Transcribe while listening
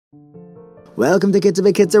Welcome to Kitzur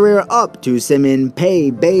B'Kitzur. We're up to Simin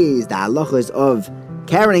Pei Beis, the halachas of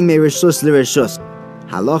carrying me rishus l'rishus.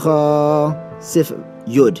 Halacha Sif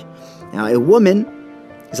Yud. Now, a woman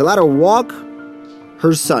is allowed to walk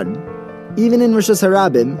her son, even in rishus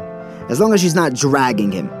harabim, as long as she's not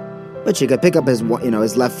dragging him. But she could pick up his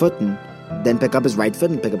left foot and then pick up his right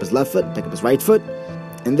foot and pick up his left foot and pick up his right foot.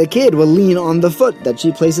 And the kid will lean on the foot that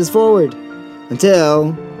she places forward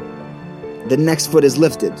until the next foot is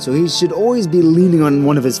lifted. So he should always be leaning on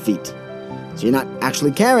one of his feet. So you're not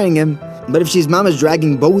actually carrying him, but if she's mama's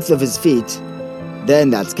dragging both of his feet, then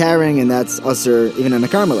that's carrying, and that's usher even in a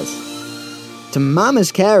Carmelis. To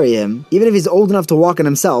mama's carry him, even if he's old enough to walk on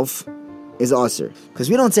himself, is usher. Because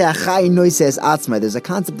we don't say achai noises atzma. There's a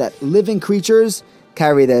concept that living creatures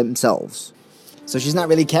carry themselves. So she's not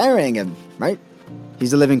really carrying him, right?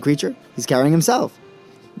 He's a living creature. He's carrying himself.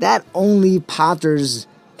 That only patters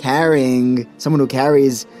carrying, someone who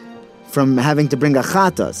carries from having to bring a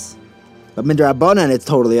chatas. But midrabanan, it's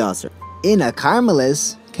totally asr. In a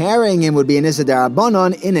Carmelis, carrying him would be an issa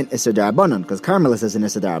darabanan in an issa darabanan, because Carmelis is an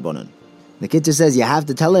issa darabanan. The Kitzur says you have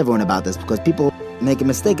to tell everyone about this because people make a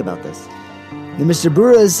mistake about this. The Mr.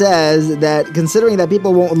 Brura says that considering that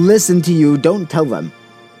people won't listen to you, don't tell them.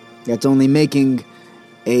 That's only making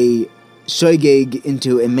a shoygeg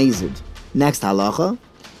into a mazid. Next halacha,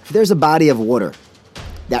 if there's a body of water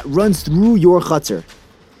that runs through your chutzner,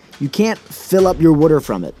 you can't fill up your water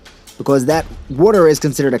from it, because that water is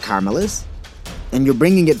considered a Carmelis, and you're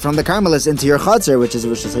bringing it from the Carmelis into your chutzner, which is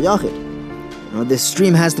Rishus HaYachid. This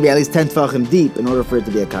stream has to be at least 10 tefachim deep in order for it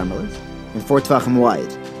to be a Carmelis, and 4 tefachim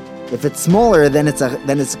wide. If it's smaller, then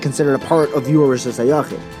it's considered a part of your Rishus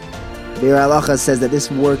HaYachid. Be'er Halacha says that this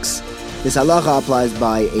halacha applies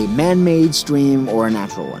by a man-made stream or a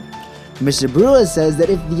natural one. Mr. Brura says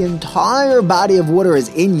that if the entire body of water is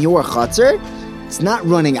in your chutzner, it's not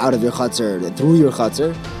running out of your chutzner, through your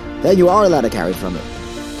chutzner, then you are allowed to carry from it.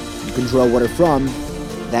 You can draw water from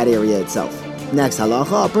that area itself. Next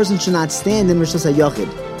halacha, a person should not stand in Rishus HaYachid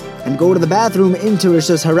and go to the bathroom into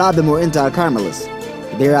Rishus Harabim or into a Carmelis.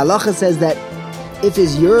 Be'er Halacha says that if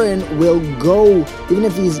his urine will go, even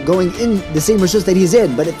if he's going in the same Rishus that he's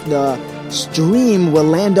in, but if the stream will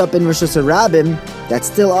land up in Rishus Harabim, that's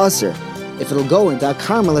still usr. If it'll go into a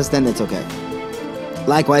Carmelis, then it's okay.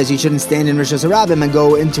 Likewise, you shouldn't stand in Rishus Harabim and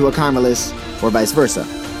go into a Carmelis, or vice versa.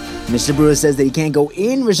 Mr. Brewer says that he can't go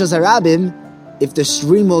in Rishus Harabim if the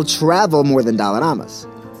stream will travel more than Dalet Amas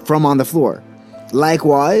from on the floor.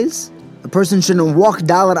 Likewise, a person shouldn't walk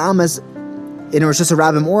Dalet Amas in a Rishus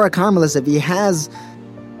Harabim or a Carmelis if he has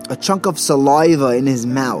a chunk of saliva in his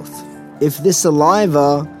mouth. If this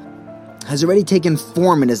saliva has already taken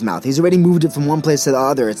form in his mouth, he's already moved it from one place to the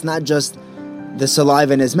other. It's not just the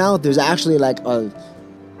saliva in his mouth, there's actually like a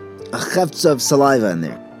cheftz of saliva in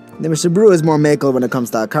there. The Mr. Brewer is more mekel when it comes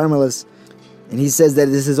to a Carmelis, and he says that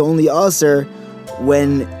this is only usr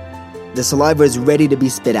when the saliva is ready to be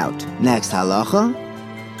spit out. Next halacha,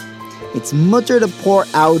 it's mutter to pour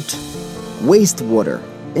out wastewater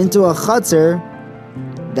into a chutzner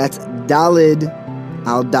that's dalid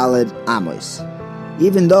al dalid amos.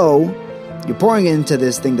 Even though you're pouring it into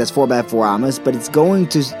this thing that's 4x4 amos, but it's going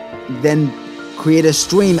to then create a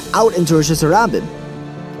stream out into Rishus Harabim.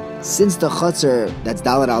 Since the chutzner that's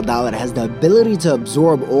dalid al dalid has the ability to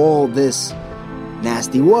absorb all this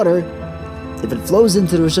nasty water, if it flows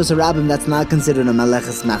into the Rishus Harabim, that's not considered a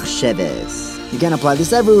meleches machsheves. You can't apply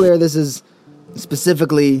this everywhere. This is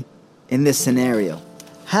specifically in this scenario.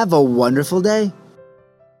 Have a wonderful day.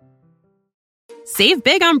 Save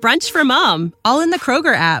big on brunch for mom, all in the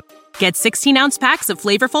Kroger app. Get 16-ounce packs of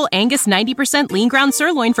flavorful Angus 90% lean ground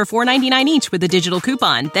sirloin for $4.99 each with a digital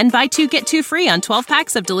coupon. Then buy 2, get 2 free on 12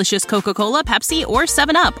 packs of delicious Coca-Cola, Pepsi, or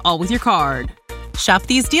 7-Up, all with your card. Shop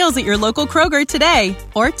these deals at your local Kroger today,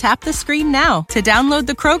 or tap the screen now to download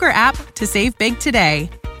the Kroger app to save big today.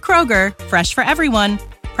 Kroger, fresh for everyone.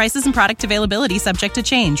 Prices and product availability subject to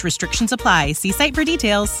change. Restrictions apply. See site for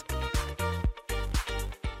details.